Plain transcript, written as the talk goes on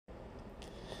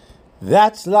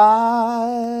That's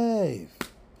life.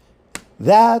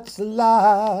 That's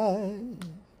life.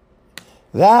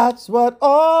 That's what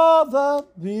all the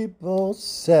people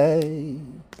say.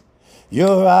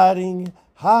 You're riding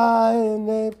high in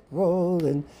April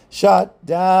and shot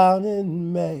down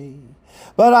in May.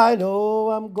 But I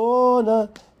know I'm gonna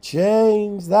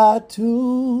change that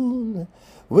tune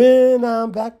when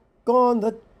I'm back on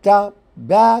the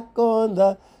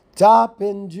top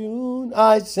in June.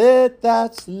 I said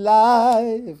that's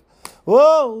life.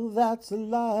 Oh, that's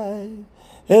life.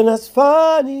 And as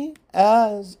funny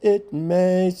as it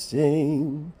may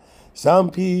seem, some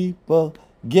people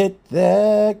get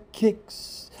their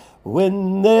kicks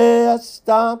when they're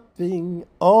stomping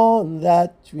on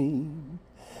that dream.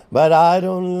 But I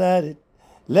don't let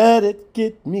it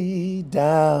get me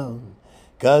down.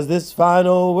 'Cause this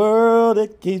final world,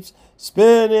 it keeps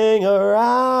spinning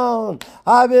around.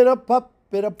 I've been a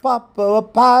puppet, a pauper, a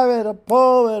pirate, a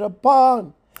poet, a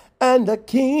pawn, and a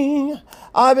king.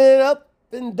 I've been up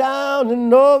and down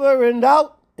and over and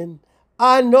out, and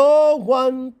I know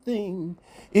one thing.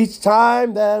 Each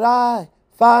time that I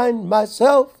find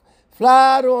myself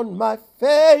flat on my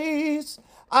face,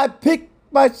 I pick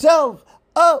myself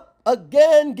up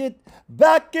again, get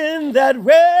back in that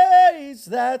race.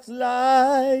 That's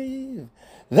life.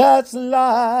 That's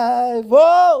life.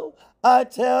 Oh, I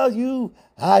tell you,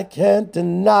 I can't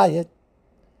deny it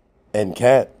and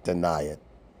can't deny it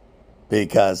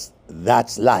because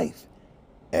that's life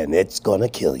and it's gonna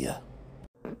kill you.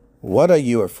 What are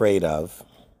you afraid of?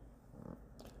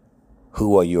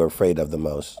 Who are you afraid of the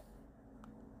most?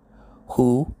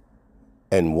 Who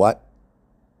and what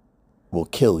will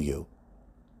kill you?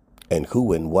 And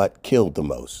who and what killed the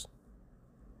most?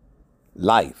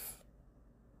 Life.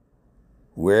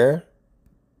 Where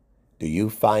do you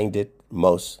find it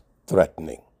most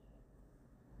threatening?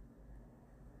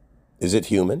 Is it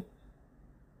human?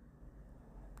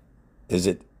 Is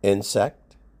it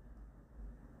insect?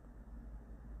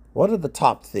 What are the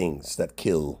top things that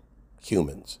kill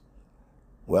humans?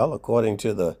 Well, according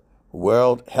to the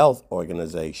World Health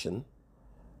Organization,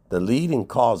 the leading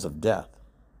cause of death,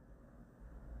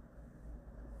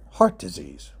 heart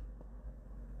disease.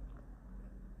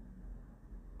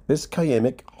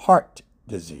 Ischemic heart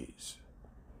disease.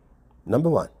 Number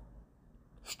 1.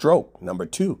 Stroke. Number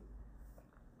 2.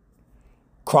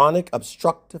 Chronic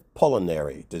obstructive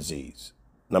pulmonary disease.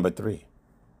 Number 3.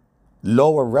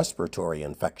 Lower respiratory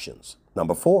infections.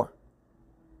 Number 4.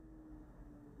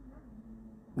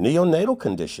 Neonatal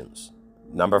conditions.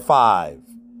 Number 5.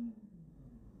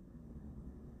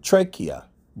 Trachea,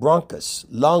 bronchus,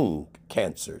 lung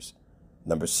cancers.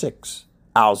 Number 6.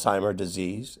 Alzheimer's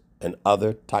disease and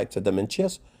other types of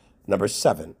dementias. Number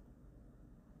 7.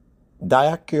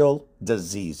 Diabetic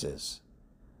diseases.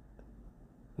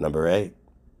 Number 8.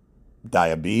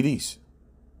 Diabetes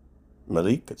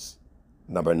mellitus.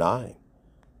 Number 9.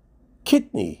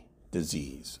 Kidney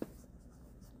disease.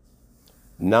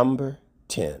 Number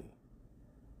 10.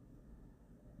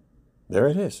 There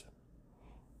it is.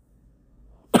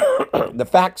 The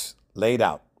facts laid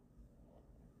out.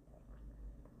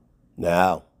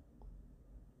 Now,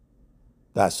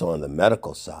 that's on the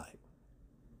medical side.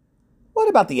 What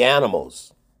about the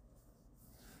animals?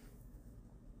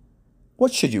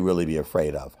 What should you really be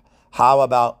afraid of? How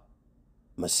about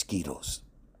mosquitoes?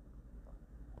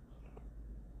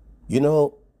 You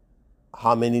know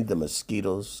how many the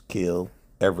mosquitoes kill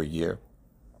every year?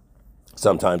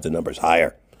 Sometimes the number's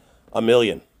higher. 1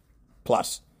 million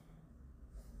plus.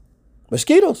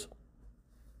 Mosquitoes.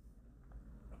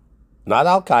 Not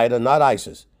Al-Qaeda, not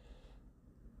ISIS.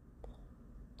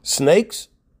 Snakes,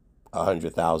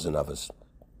 100,000 of us.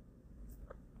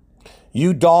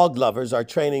 You dog lovers are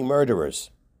training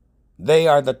murderers. They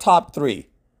are the top 3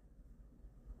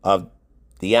 of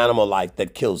the animal life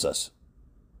that kills us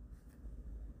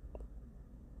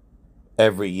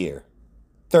every year.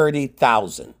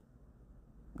 30,000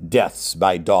 deaths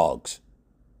by dogs.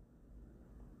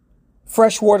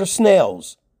 Freshwater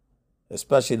snails,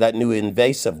 especially that new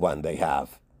invasive one they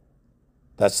have.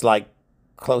 That's like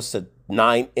close to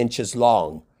 9 inches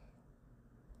long.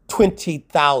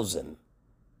 20,000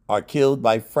 are killed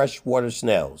by freshwater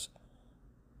snails.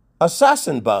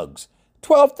 Assassin bugs,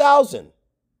 12,000.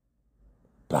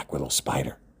 Black widow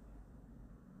spider.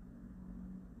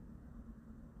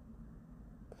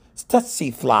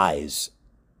 Tsetse flies,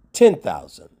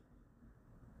 10,000.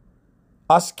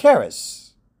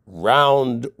 Ascaris,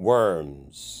 round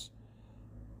worms,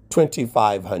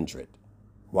 2,500.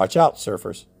 Watch out,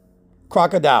 surfers.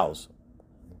 Crocodiles,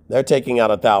 they're taking out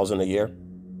 1,000 a year.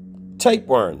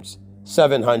 Tapeworms,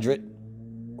 700.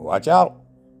 Watch out.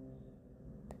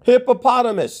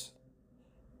 Hippopotamus,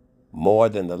 more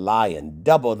than the lion,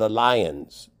 double the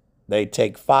lions. They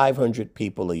take 500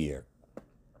 people a year.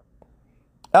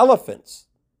 Elephants,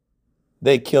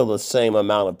 they kill the same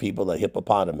amount of people a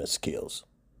hippopotamus kills.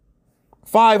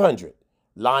 500.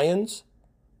 Lions,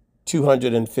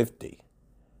 250.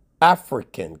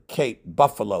 African Cape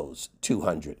buffaloes,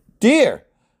 200. Deer,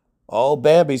 oh,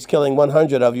 Bambi's killing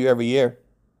 100 of you every year.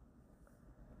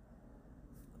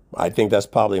 I think that's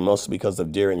probably mostly because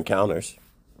of deer encounters.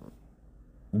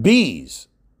 Bees,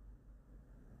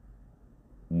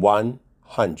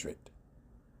 100.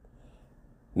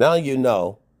 Now you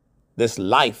know this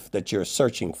life that you're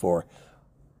searching for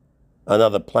on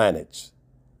other planets.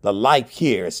 The life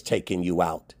here is taking you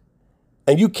out.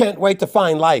 And you can't wait to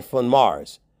find life on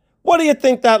Mars. What do you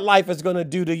think that life is going to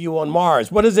do to you on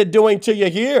Mars? What is it doing to you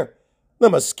here? The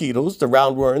mosquitoes, the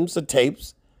roundworms, the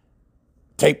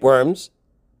tapeworms,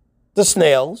 the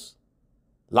snails,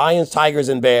 lions, tigers,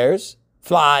 and bears,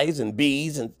 flies and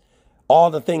bees, and all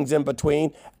the things in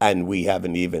between. And we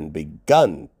haven't even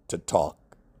begun to talk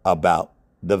about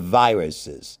the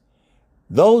viruses.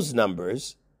 Those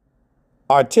numbers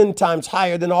are 10 times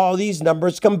higher than all these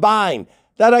numbers combined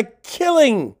that are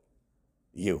killing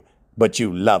you. But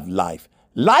you love life.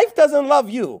 Life doesn't love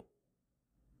you.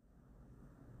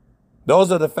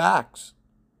 Those are the facts.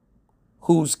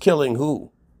 Who's killing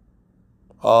who?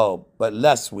 Oh, but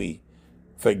lest we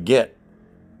forget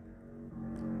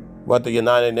what the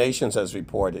United Nations has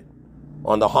reported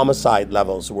on the homicide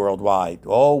levels worldwide.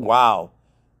 Oh, wow.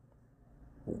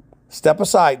 Step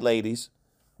aside, ladies.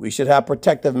 We should have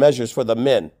protective measures for the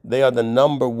men. They are the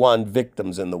number one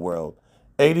victims in the world.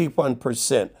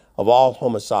 81% of all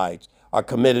homicides are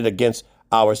committed against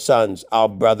our sons, our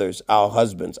brothers, our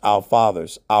husbands, our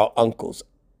fathers, our uncles.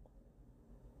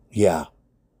 Yeah.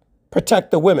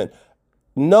 Protect the women.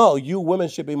 No, you women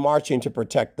should be marching to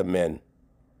protect the men.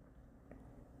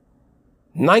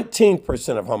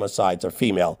 19% of homicides are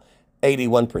female.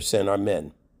 81% are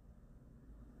men.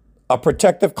 A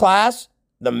protective class?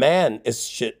 The man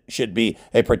should be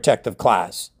a protective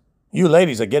class. You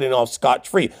ladies are getting off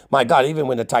scot-free. My God, even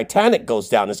when the Titanic goes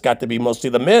down, it's got to be mostly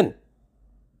the men.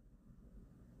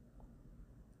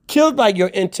 Killed by your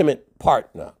intimate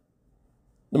partner.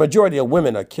 The majority of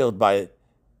women are killed by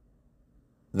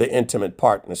the intimate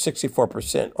partner.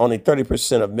 64%. Only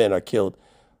 30% of men are killed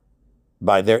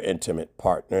by their intimate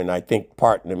partner. And I think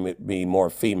partner would be more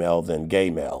female than gay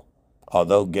male,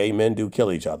 although gay men do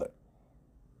kill each other.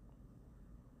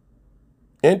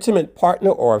 Intimate partner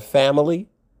or a family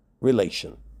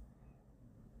relation.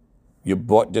 You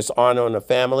brought dishonor on a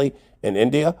family in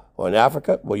India or in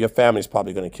Africa, well, your family's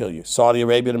probably going to kill you. Saudi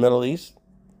Arabia, the Middle East.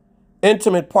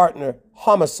 Intimate partner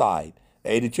homicide.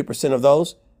 82% of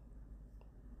those.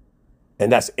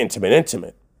 And that's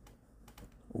intimate.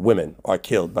 Women are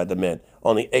killed by the men.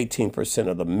 Only 18%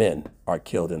 of the men are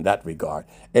killed in that regard.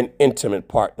 An intimate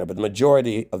partner. But the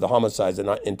majority of the homicides are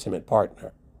not intimate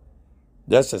partner.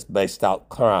 This is based out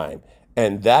crime.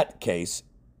 In that case,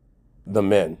 the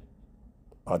men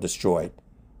are destroyed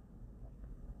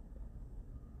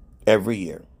every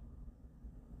year.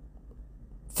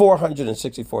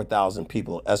 464,000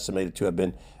 people estimated to have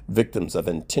been victims of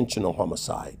intentional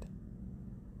homicide.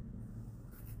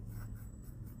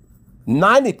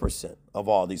 90% of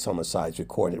all these homicides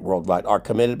recorded worldwide are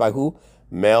committed by who?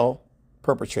 Male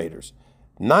perpetrators.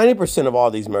 90% of all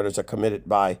these murders are committed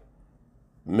by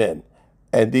men.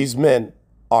 And these men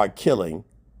are killing.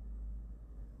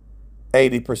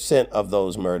 80% of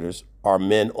those murders are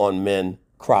men on men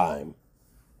crime.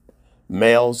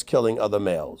 Males killing other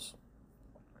males.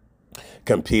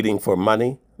 Competing for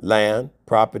money, land,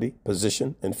 property,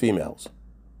 position, and females.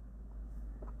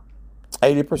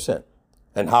 80%.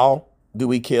 And how do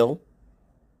we kill?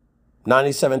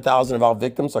 97,000 of our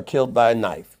victims are killed by a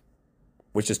knife,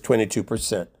 which is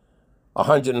 22%.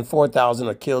 104,000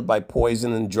 are killed by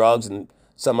poison and drugs and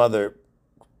some other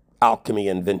alchemy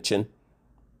invention.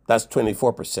 That's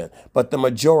 24%. But the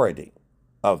majority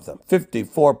of them,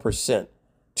 54%,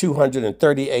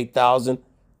 238,000,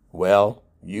 well,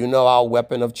 you know our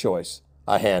weapon of choice,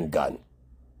 a handgun,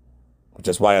 which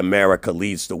is why America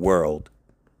leads the world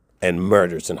in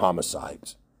murders and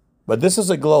homicides. But this is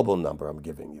a global number I'm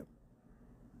giving you.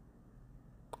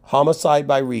 Homicide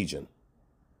by region,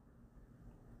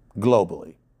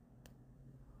 globally.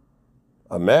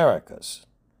 America's,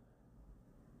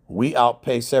 we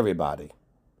outpace everybody.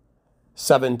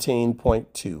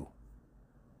 17.2.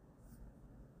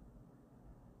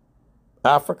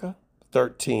 Africa,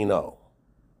 13.0.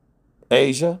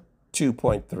 Asia,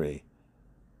 2.3.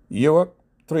 Europe,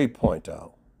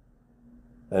 3.0.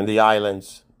 And the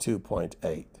islands,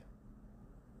 2.8.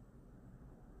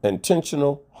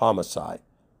 intentional homicide.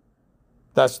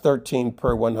 That's 13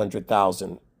 per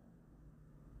 100,000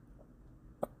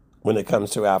 when it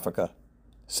comes to Africa,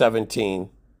 17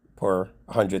 per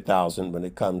 100,000 when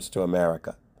it comes to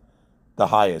America, the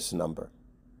highest number.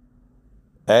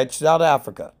 Edged out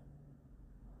Africa.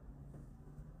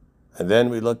 And then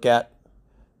we look at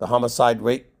the homicide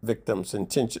rate victims,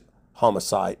 intentional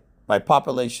homicide by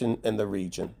population in the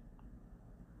region.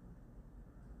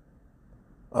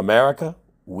 America,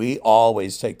 we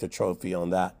always take the trophy on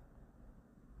that.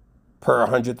 Per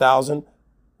 100,000,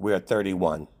 we're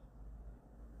 31.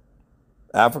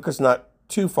 Africa's not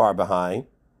too far behind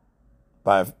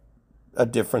by a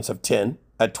difference of 10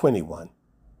 at 21.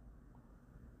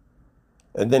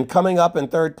 And then coming up in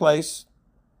third place,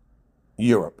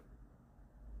 Europe.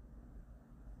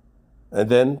 And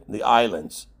then the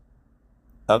islands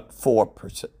at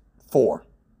 4%, 4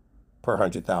 per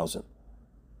 100,000.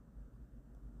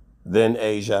 Then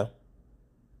Asia.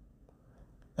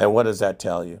 And what does that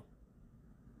tell you?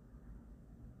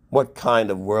 What kind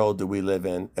of world do we live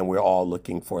in? And we're all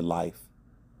looking for life.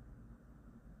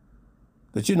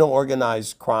 Did you know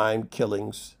organized crime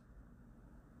killings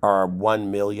are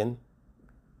 1 million?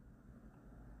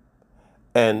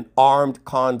 And armed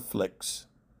conflicts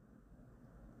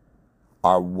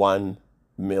are 1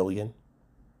 million?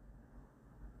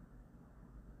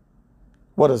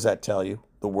 What does that tell you?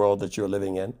 The world that you're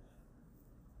living in?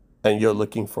 And you're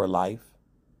looking for life?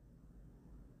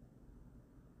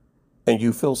 And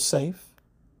you feel safe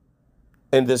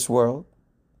in this world?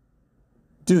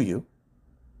 Do you?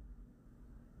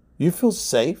 You feel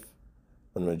safe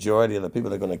when the majority of the people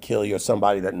that are going to kill you are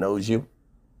somebody that knows you,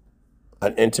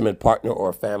 an intimate partner or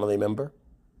a family member?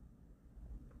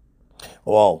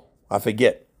 Oh, I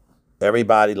forget.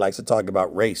 Everybody likes to talk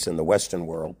about race in the Western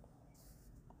world.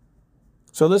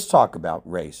 So let's talk about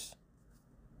race.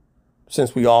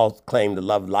 Since we all claim to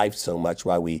love life so much,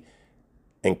 why we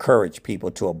encourage people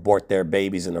to abort their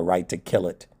babies and the right to kill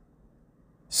it.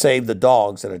 Save the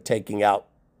dogs that are taking out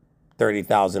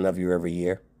 30,000 of you every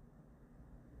year.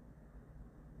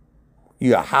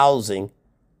 You are housing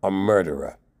a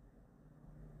murderer.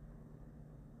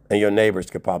 And your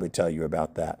neighbors could probably tell you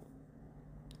about that.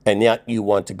 And yet you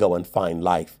want to go and find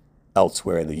life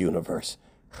elsewhere in the universe.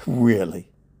 Really?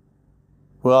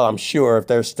 Well, I'm sure if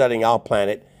they're studying our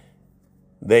planet,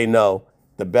 they know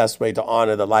the best way to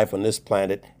honor the life on this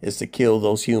planet is to kill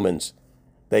those humans.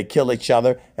 They kill each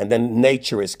other, and then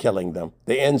nature is killing them.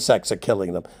 The insects are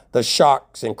killing them. The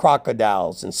sharks and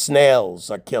crocodiles and snails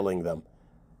are killing them.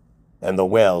 And the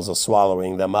whales are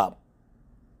swallowing them up.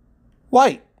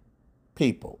 White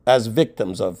people as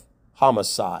victims of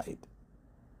homicide.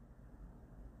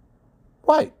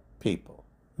 White people,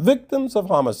 victims of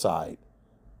homicide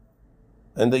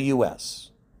in the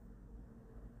U.S.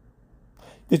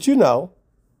 Did you know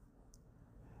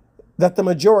that the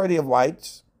majority of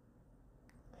whites,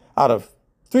 out of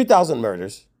 3,000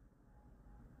 murders,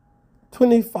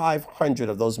 2,500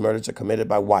 of those murders are committed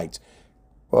by whites?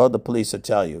 Well, the police will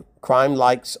tell you, crime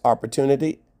likes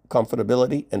opportunity,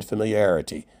 comfortability, and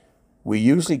familiarity. We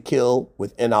usually kill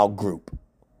within our group.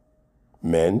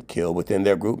 Men kill within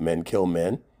their group. Men kill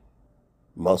men.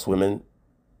 Most women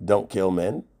don't kill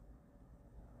men.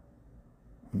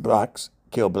 Blacks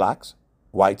kill blacks.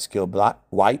 Whites kill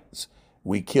whites.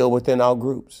 We kill within our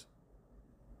groups.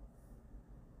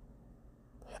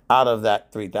 Out of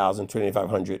that 3,000,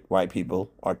 2,500 white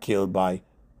people are killed by,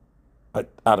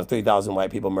 out of 3,000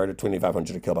 white people murdered,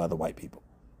 2,500 are killed by the white people.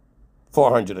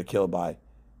 400 are killed by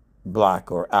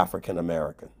black or African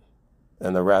American.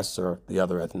 And the rest are the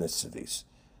other ethnicities.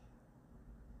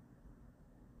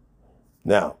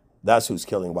 Now, that's who's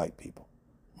killing white people.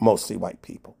 Mostly white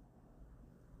people.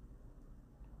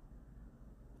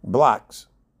 Blacks.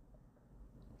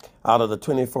 Out of the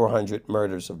 2,400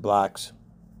 murders of blacks,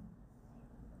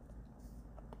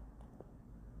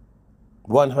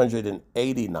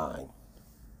 189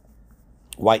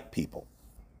 white people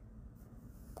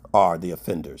are the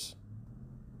offenders,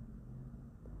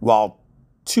 while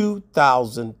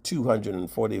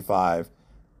 2,245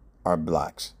 are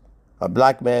blacks. A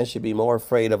black man should be more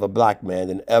afraid of a black man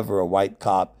than ever a white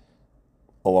cop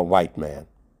or a white man.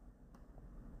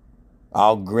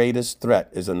 Our greatest threat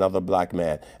is another black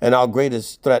man. And our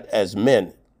greatest threat as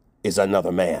men is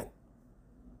another man.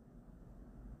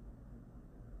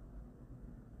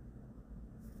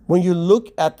 When you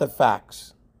look at the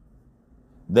facts,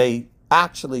 they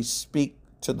actually speak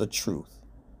to the truth.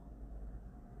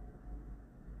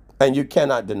 And you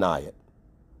cannot deny it.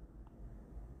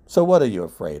 So what are you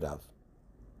afraid of?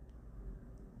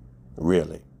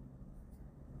 Really?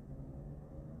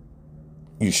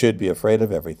 You should be afraid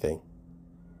of everything.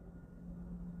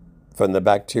 from the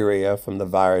bacteria, from the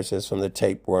viruses, from the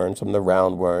tapeworms, from the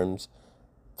roundworms,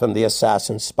 from the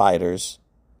assassin spiders,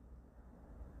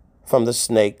 from the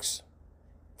snakes,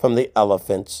 from the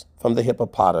elephants, from the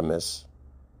hippopotamus,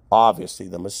 obviously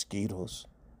the mosquitoes.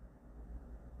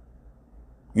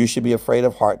 You should be afraid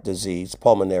of heart disease,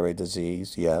 pulmonary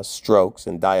disease, yes, strokes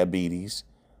and diabetes,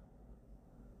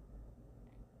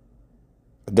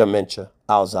 dementia,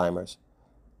 Alzheimer's.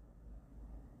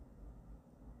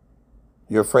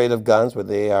 You're afraid of guns, but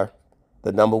they are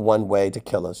the number one way to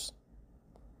kill us.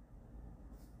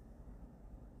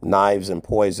 Knives and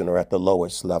poison are at the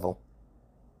lowest level.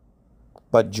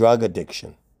 But drug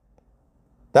addiction,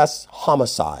 that's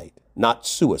homicide, not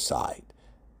suicide.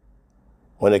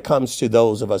 When it comes to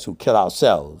those of us who kill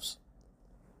ourselves,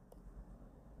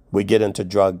 we get into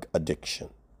drug addiction,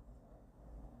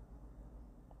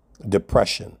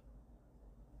 depression,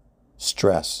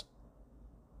 stress,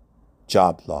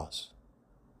 job loss,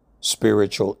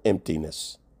 spiritual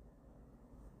emptiness,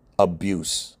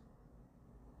 abuse,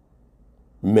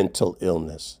 mental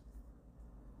illness.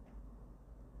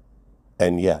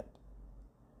 And yet,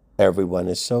 everyone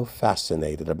is so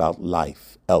fascinated about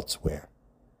life elsewhere.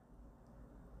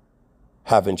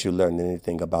 Haven't you learned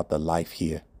anything about the life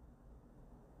here?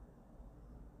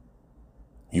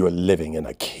 You're living in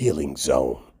a killing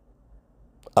zone,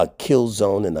 a kill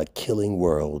zone in a killing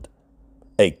world,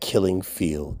 a killing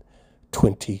field,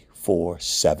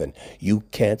 24/7. You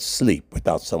can't sleep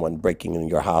without someone breaking in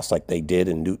your house like they did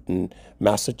in Newton,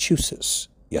 Massachusetts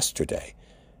yesterday,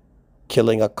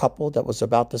 killing a couple that was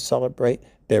about to celebrate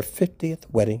their 50th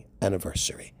wedding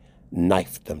anniversary,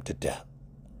 knifed them to death.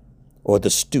 Or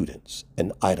the students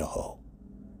in Idaho.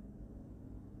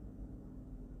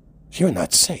 You're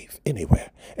not safe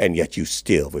anywhere, and yet you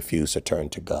still refuse to turn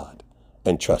to God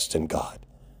and trust in God.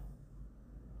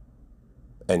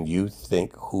 And you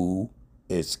think who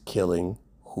is killing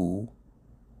who?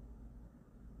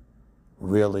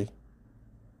 Really?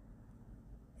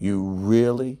 You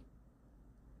really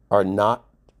are not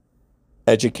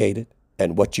educated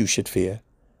and what you should fear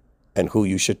and who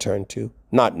you should turn to?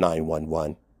 Not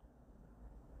 911.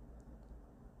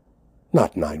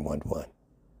 Not 911.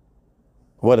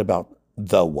 What about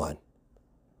the one?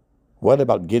 What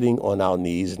about getting on our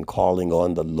knees and calling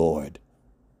on the Lord,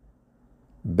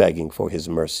 begging for his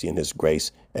mercy and his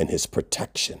grace and his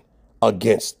protection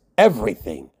against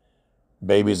everything?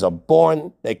 Babies are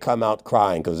born, they come out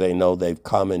crying because they know they've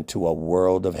come into a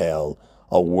world of hell,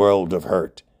 a world of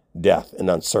hurt, death, and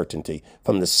uncertainty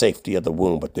from the safety of the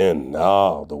womb. But then,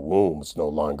 the womb is no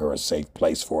longer a safe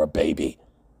place for a baby.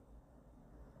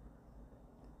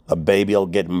 A baby will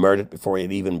get murdered before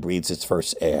it even breathes its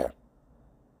first air.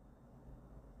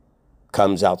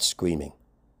 Comes out screaming.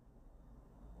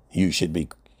 You should be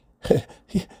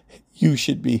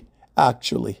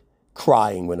actually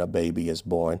crying when a baby is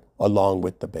born, along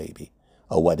with the baby,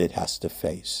 or what it has to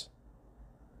face.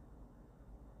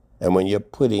 And when you're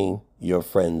putting your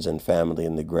friends and family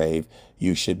in the grave,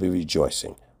 you should be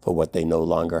rejoicing for what they no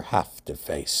longer have to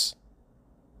face.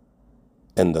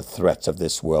 And the threats of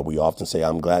this world. We often say,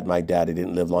 I'm glad my daddy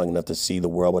didn't live long enough to see the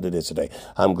world what it is today.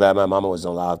 I'm glad my mama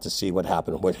wasn't allowed to see what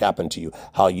happened to you,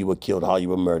 how you were killed, how you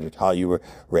were murdered, how you were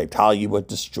raped, how you were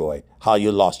destroyed, how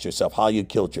you lost yourself, how you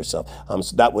killed yourself.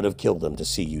 So that would have killed them to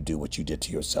see you do what you did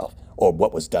to yourself or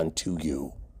what was done to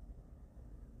you.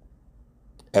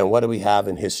 And what do we have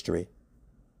in history?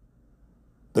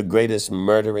 The greatest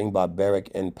murdering barbaric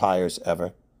empires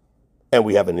ever. And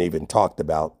we haven't even talked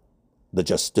about the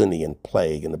Justinian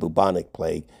plague and the bubonic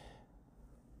plague.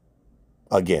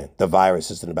 Again, the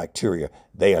viruses and the bacteria,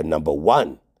 they are number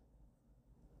one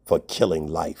for killing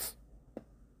life.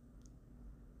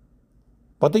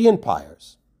 But the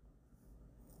empires,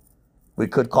 we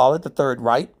could call it the Third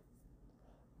Reich,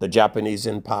 the Japanese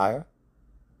Empire,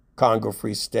 Congo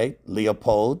Free State,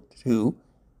 Leopold II,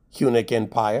 Hunnic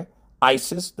Empire,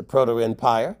 ISIS, the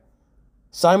Proto-Empire,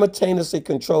 simultaneously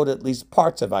controlled at least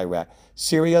parts of Iraq,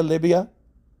 Syria, Libya,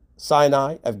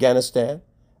 Sinai, Afghanistan,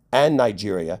 and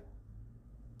Nigeria.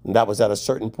 And that was at a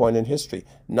certain point in history.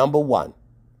 Number one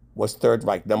was Third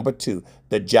Reich. Number two,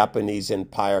 the Japanese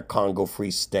Empire, Congo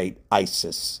Free State,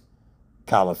 ISIS,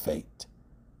 Caliphate.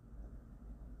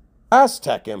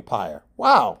 Aztec Empire.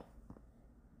 Wow.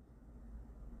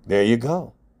 There you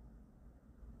go.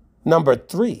 Number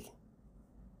three,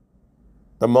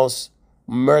 the most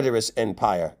murderous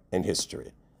empire in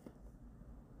history.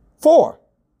 4,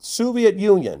 Soviet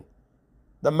Union,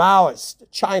 the Maoist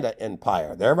China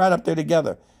Empire. They're right up there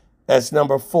together. That's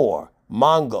number 4.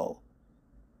 Mongol,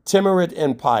 Timurid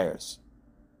empires.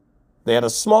 They had a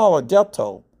smaller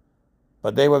delta,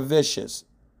 but they were vicious.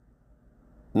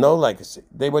 No legacy.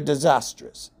 They were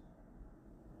disastrous.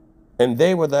 And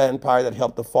they were the empire that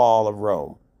helped the fall of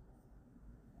Rome.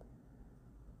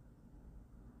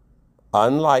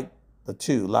 Unlike the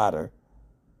two latter,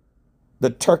 the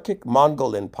Turkic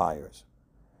Mongol empires,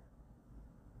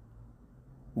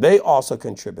 they also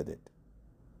contributed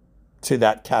to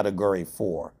that category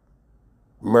 4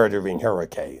 murdering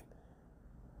hurricane.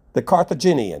 The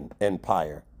Carthaginian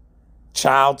Empire,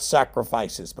 child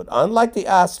sacrifices, but unlike the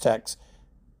Aztecs,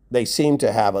 they seem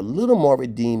to have a little more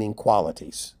redeeming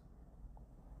qualities.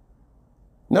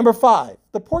 Number 5,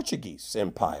 the Portuguese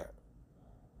Empire,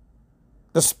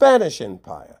 the Spanish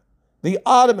Empire, the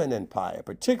Ottoman Empire,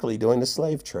 particularly during the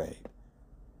slave trade.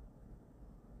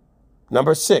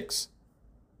 Number 6,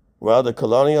 well, the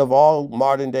colonial of all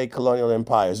modern-day colonial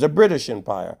empires, the British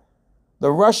Empire,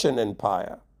 the Russian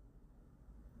Empire.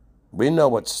 We know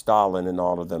what Stalin and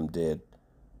all of them did,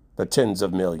 the tens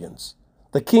of millions.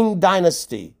 The Qing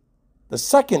Dynasty, the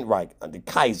Second Reich, the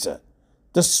Kaiser,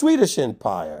 the Swedish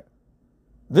Empire.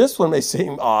 This one may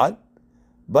seem odd,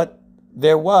 but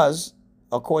there was,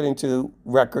 according to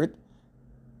record,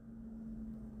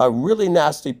 a really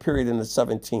nasty period in the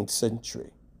 17th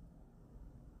century.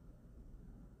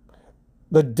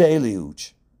 The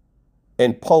deluge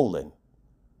in Poland.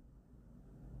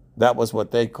 That was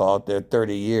what they called their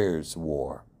 30 Years'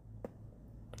 War.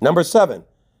 Number 7,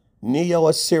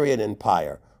 Neo-Assyrian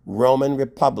Empire, Roman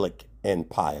Republic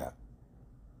Empire.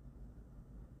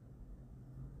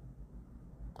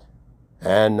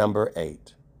 And number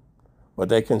 8, what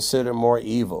they consider more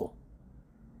evil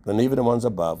than even the ones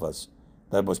above us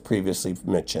that was previously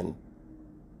mentioned.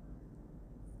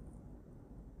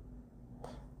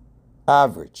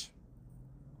 Average,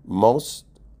 most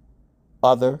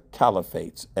other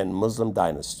caliphates and Muslim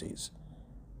dynasties,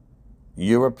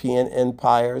 European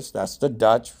empires, that's the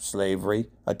Dutch, slavery,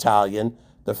 Italian,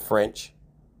 the French,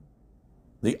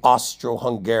 the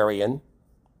Austro-Hungarian.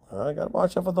 I got to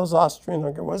watch out for those Austrian.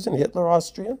 Wasn't Hitler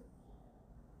Austrian?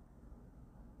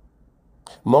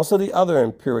 Most of the other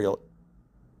imperial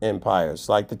empires,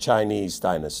 like the Chinese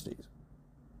dynasties,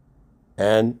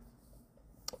 and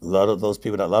a lot of those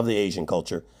people that love the Asian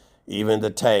culture, even the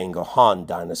Tang or Han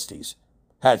dynasties,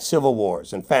 had civil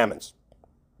wars and famines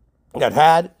that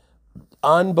had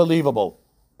unbelievable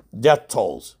death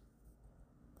tolls.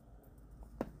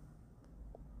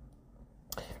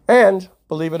 And,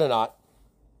 believe it or not,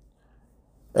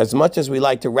 as much as we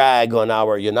like to rag on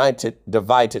our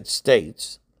divided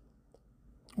states,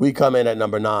 we come in at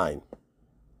number 9.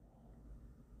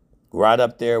 Right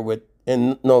up there with,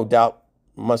 and no doubt,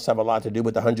 must have a lot to do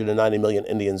with the 190 million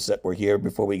Indians that were here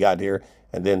before we got here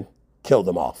and then killed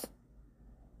them off.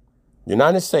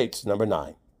 United States, number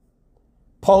 9.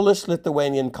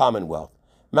 Polish-Lithuanian Commonwealth.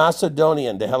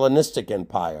 Macedonian, the Hellenistic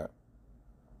Empire.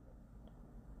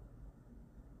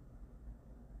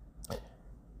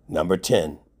 Number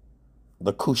 10,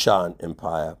 the Kushan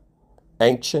Empire.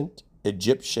 Ancient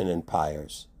Egyptian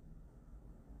empires.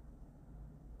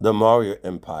 The Maurya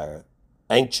Empire.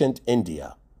 Ancient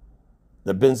India.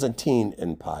 The Byzantine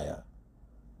Empire,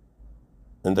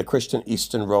 and the Christian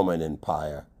Eastern Roman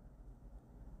Empire,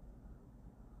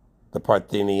 the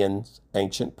Parthians,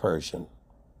 ancient Persian.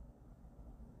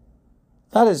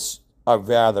 That is a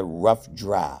rather rough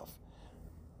draft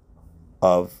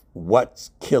of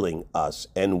what's killing us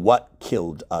and what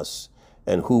killed us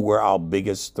and who were our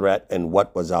biggest threat and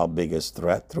what was our biggest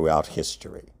threat throughout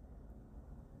history.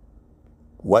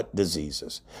 What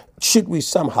diseases? Should we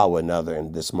somehow or another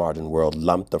in this modern world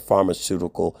lump the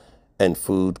pharmaceutical and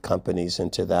food companies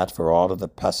into that for all of the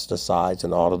pesticides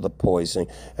and all of the poison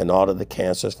and all of the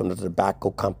cancers from the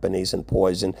tobacco companies and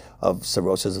poison of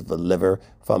cirrhosis of the liver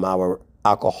from our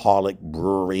alcoholic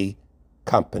brewery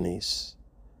companies?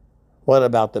 What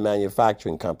about the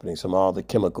manufacturing companies from all the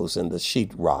chemicals in the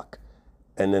sheetrock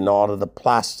and then all of the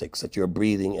plastics that you're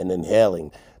breathing and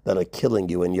inhaling that are killing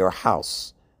you in your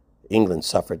house? England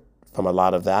suffered from a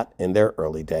lot of that in their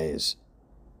early days.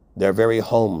 Their very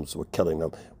homes were killing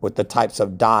them with the types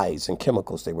of dyes and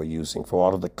chemicals they were using for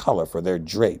all of the color for their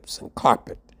drapes and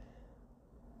carpet.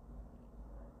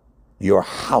 Your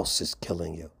house is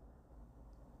killing you.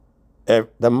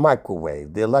 The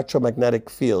microwave, the electromagnetic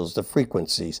fields, the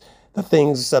frequencies, the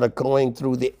things that are going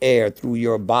through the air, through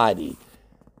your body,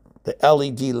 the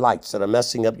LED lights that are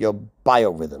messing up your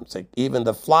biorhythms, like even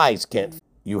the flies can't.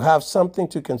 You have something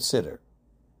to consider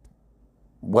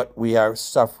what we are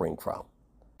suffering from.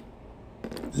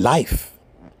 Life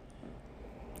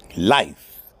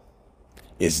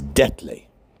is deadly.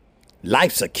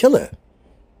 Life's a killer.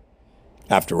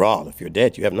 After all, if you're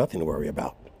dead, you have nothing to worry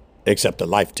about except the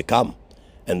life to come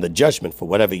and the judgment for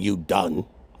whatever you've done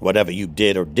whatever you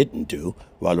did or didn't do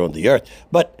while on the earth.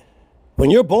 But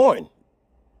when you're born,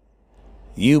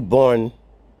 you born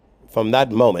from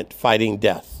that moment fighting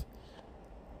death,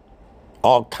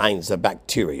 all kinds of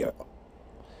bacteria.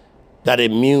 That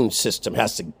immune system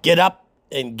has to get up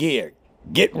and gear,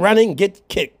 get running, get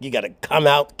kicked. You got to come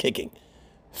out kicking,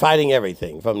 fighting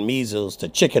everything from measles to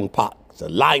chicken pox to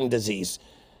Lyme disease.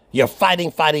 You're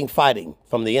fighting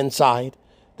from the inside.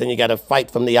 Then you got to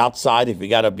fight from the outside if you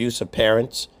got abusive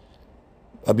parents,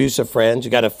 abusive friends.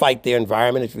 You got to fight the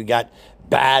environment if you got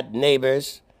bad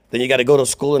neighbors. Then you got to go to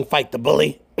school and fight the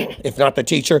bully, if not the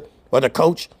teacher or the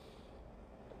coach.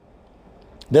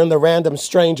 Then the random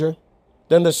stranger,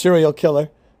 then the serial killer,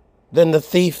 then the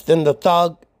thief, then the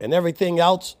thug, and everything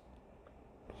else.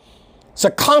 It's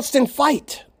a constant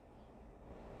fight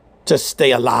to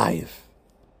stay alive.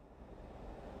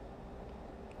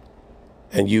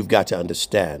 And you've got to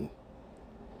understand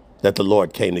that the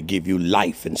Lord came to give you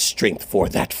life and strength for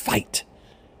that fight,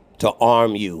 to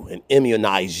arm you and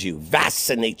immunize you,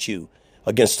 vaccinate you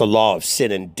against the law of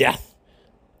sin and death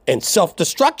and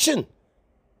self-destruction,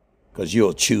 because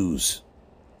you'll choose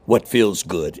what feels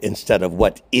good instead of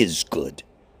what is good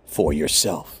for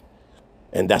yourself.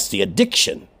 And that's the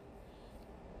addiction.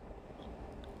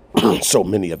 So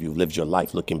many of you lived your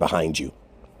life looking behind you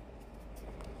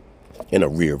in a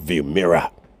rear view mirror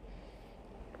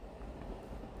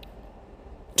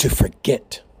to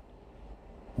forget.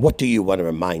 What do you want to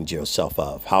remind yourself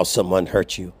of? How someone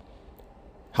hurt you,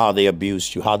 how they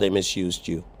abused you, how they misused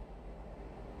you.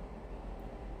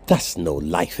 That's no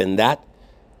life in that.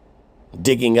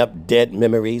 Digging up dead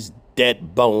memories,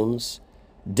 dead bones,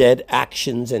 dead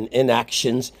actions and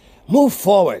inactions. Move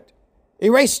forward.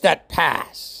 Erase that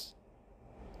past.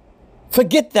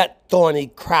 Forget that thorny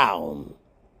crown.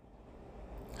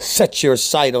 Set your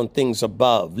sight on things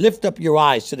above. Lift up your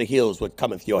eyes to the hills where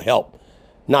cometh your help,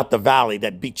 not the valley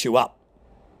that beat you up.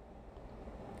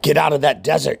 Get out of that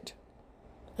desert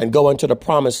and go into the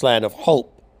promised land of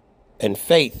hope and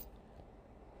faith.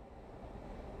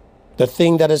 The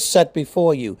thing that is set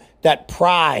before you, that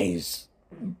prize,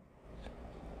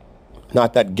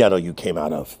 not that ghetto you came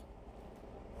out of.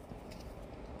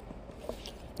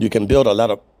 You can build a lot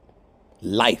of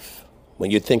life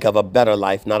when you think of a better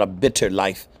life, not a bitter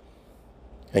life,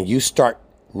 and you start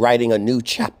writing a new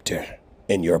chapter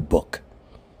in your book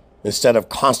instead of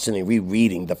constantly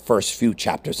rereading the first few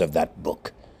chapters of that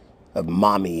book of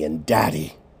mommy and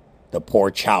daddy, the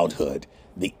poor childhood,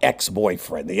 the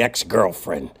ex-boyfriend, the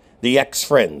ex-girlfriend, the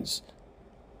ex-friends.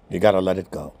 You got to let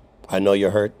it go. I know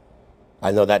you're hurt.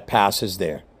 I know that past is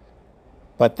there.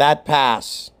 But that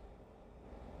past,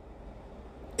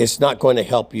 it's not going to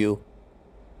help you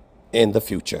in the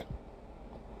future.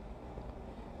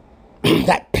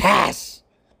 That past,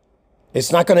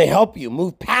 it's not going to help you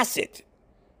move past it.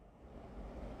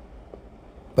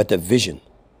 But the vision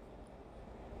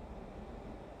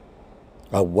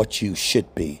of what you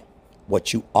should be,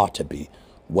 what you ought to be,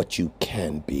 what you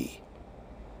can be,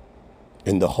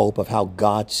 in the hope of how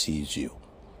God sees you,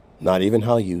 not even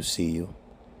how you see you.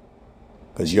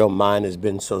 Because your mind has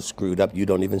been so screwed up, you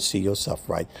don't even see yourself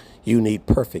right. You need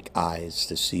perfect eyes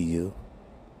to see you,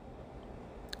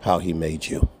 how he made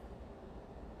you.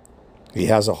 He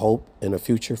has a hope and a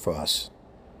future for us.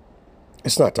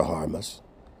 It's not to harm us.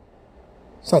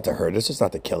 It's not to hurt us. It's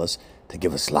not to kill us, to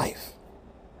give us life.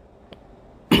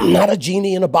 Not a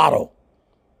genie in a bottle.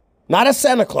 Not a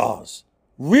Santa Claus.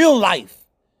 Real life.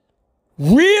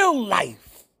 Real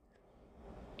life.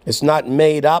 It's not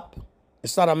made up.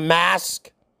 It's not a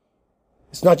mask.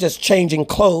 It's not just changing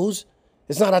clothes.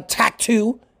 It's not a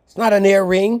tattoo. It's not an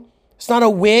earring. It's not a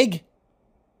wig.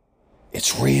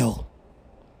 It's real.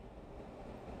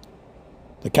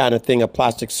 The kind of thing a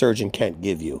plastic surgeon can't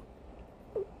give you.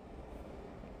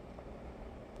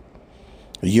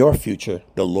 Your future,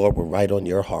 the Lord will write on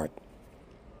your heart.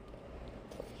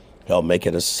 He'll make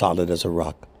it as solid as a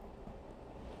rock.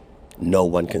 No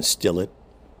one can steal it,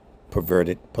 pervert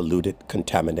it, pollute it,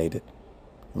 contaminate it,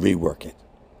 rework it.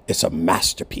 It's a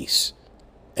masterpiece.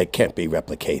 It can't be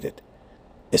replicated.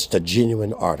 It's the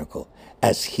genuine article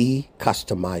as he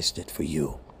customized it for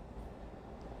you.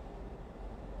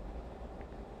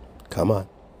 Come on.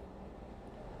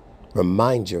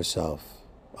 Remind yourself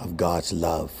of God's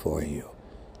love for you,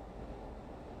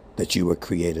 that you were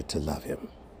created to love him.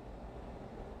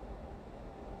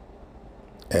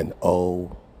 And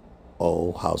oh,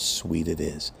 how sweet it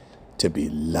is to be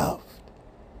loved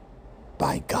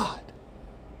by God.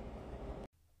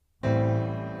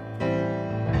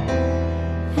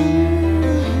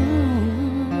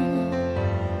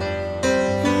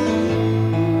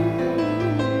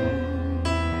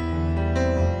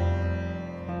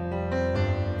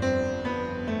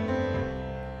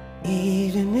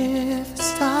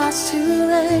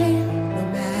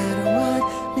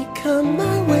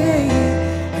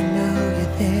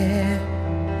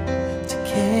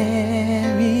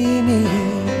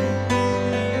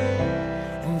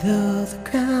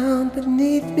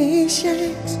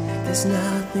 shakes. There's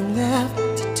nothing left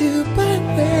to do but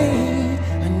wait.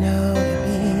 I know you'll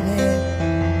be there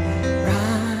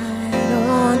right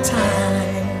on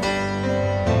time.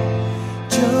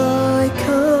 Joy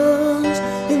comes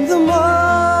in the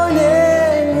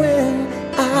morning when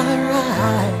I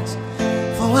rise,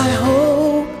 for I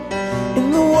hope in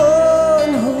the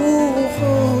one who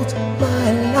holds my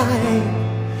life.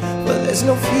 But there's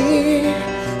no fear,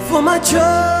 for my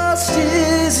trust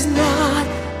is not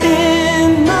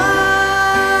in myself,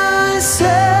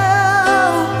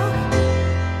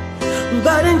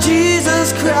 but in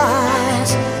Jesus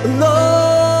Christ alone.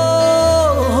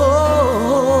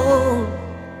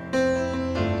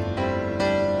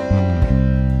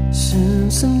 Soon,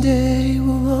 someday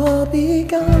we'll all be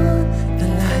gone. The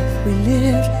life we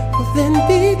lived will then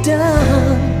be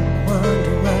done.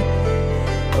 Wonder what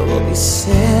will be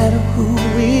said of who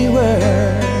we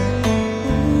were.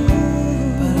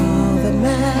 But all that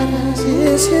matters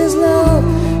is His love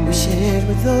we shared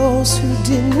with those who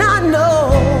did not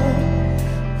know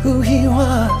who He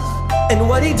was and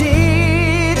what He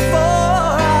did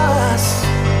for us.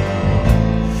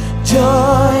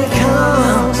 Joy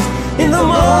comes in the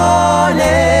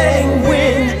morning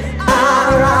when I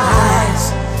rise,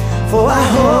 for I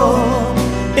hope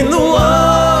in the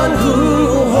one who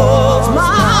holds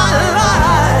my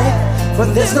life. For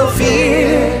there's no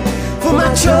fear, for my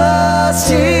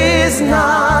trust is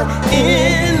not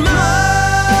in myself,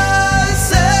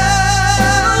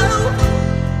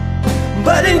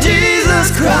 but in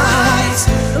Jesus Christ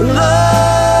alone.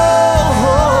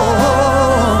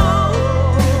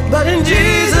 But in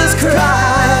Jesus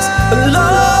Christ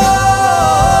alone.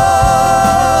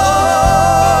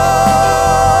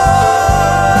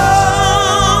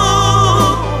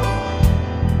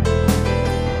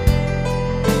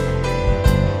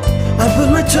 I put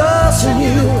my trust in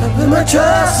you, I put my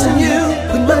trust in you,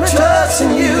 put my trust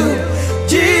in you,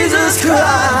 Jesus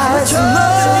Christ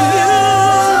alone.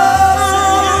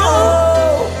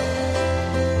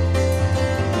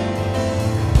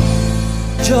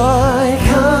 Joy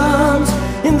comes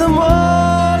in the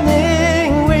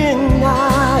morning when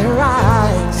I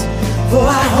rise, for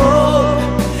I hope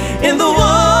in the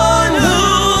one who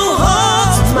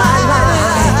holds my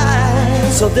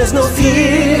life. So there's no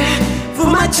fear, for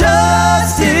my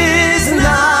trust is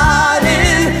not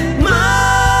in myself,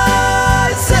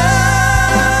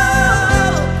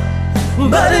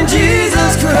 but in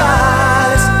Jesus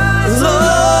Christ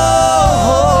alone.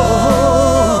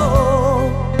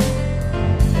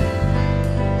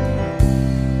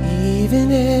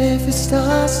 Even if it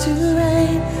starts to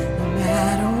rain, no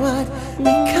matter what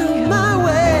may come my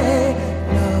way,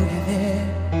 know you're there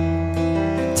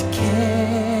to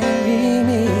carry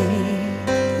me.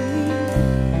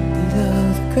 Though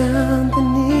the ground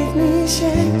beneath me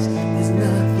shakes, there's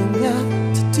nothing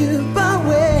left to do but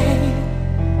wait.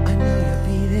 I know you'll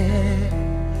be there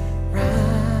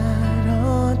right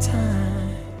on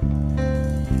time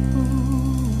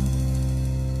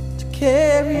to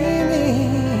carry me.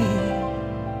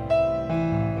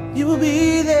 You will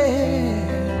be there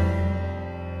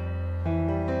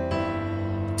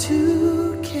to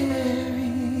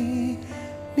carry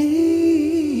me.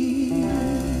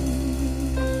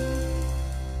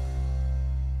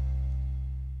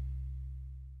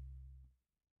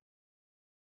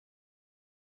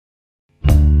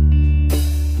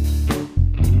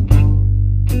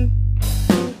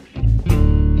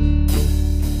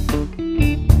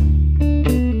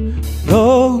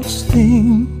 Those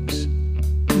things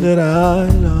that I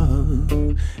love,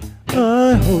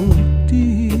 I hold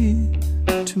dear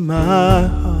to my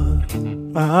heart.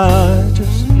 I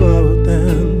just borrowed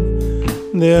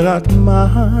them, they're not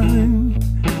mine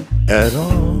at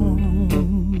all.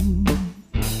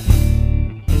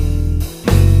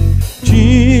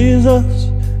 Jesus,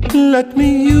 let me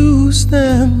use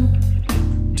them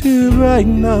to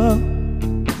brighten up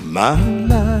my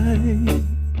life.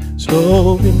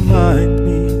 So remind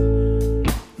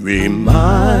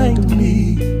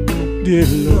me, dear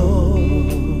Lord.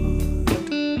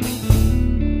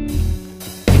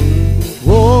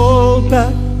 Roll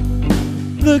back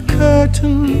the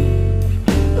curtain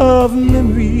of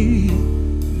memory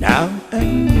now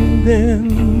and then.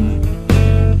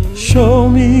 Show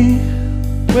me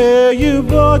where you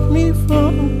brought me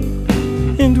from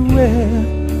and where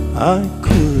I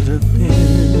could have been.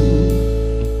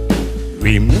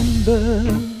 Remember,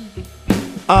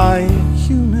 I'm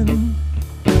human,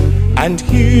 and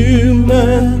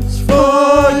humans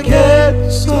forget.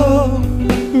 So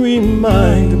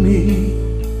remind me,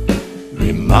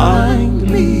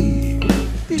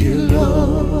 dear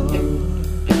Lord.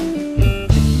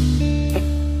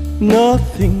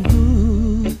 Nothing good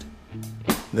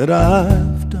that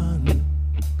I've done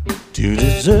to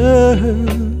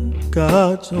deserve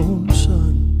God's own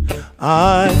Son.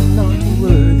 I'm not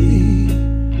worthy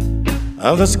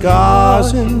of the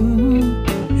scars in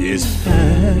His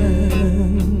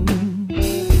hand,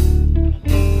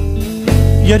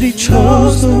 yet He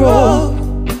chose the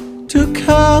road to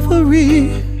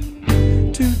Calvary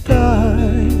to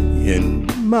die in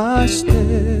my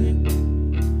stead.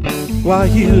 Why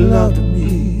He loved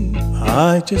me,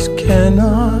 I just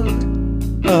cannot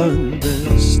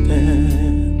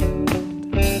understand.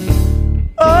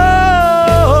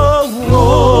 Oh,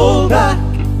 roll back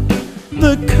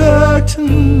the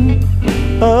curtain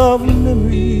of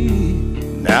memory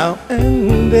now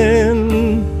and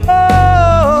then.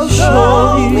 Oh,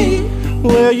 show me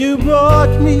where you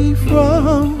brought me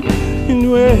from and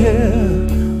where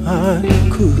I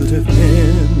could have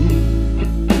been.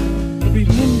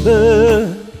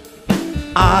 Remember,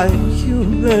 I'm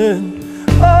human.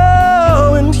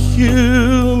 Oh, and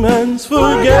humans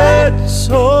forget,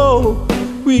 so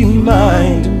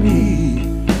remind me,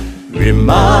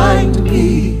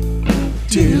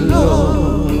 dear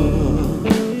Lord.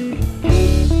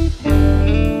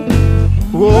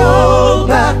 Roll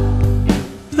back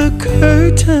the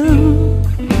curtain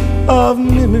of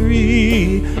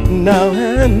memory now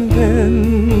and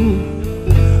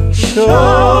then.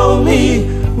 Show me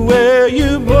where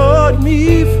you brought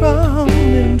me from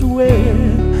and where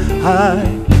I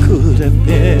could have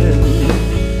been.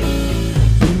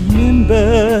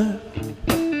 Remember,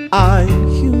 I'm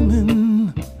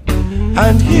human,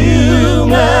 and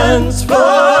humans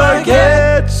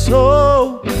forget,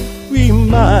 so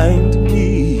remind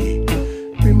me,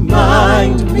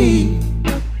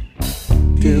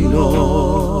 dear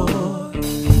Lord.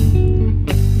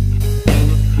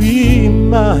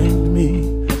 Remind me.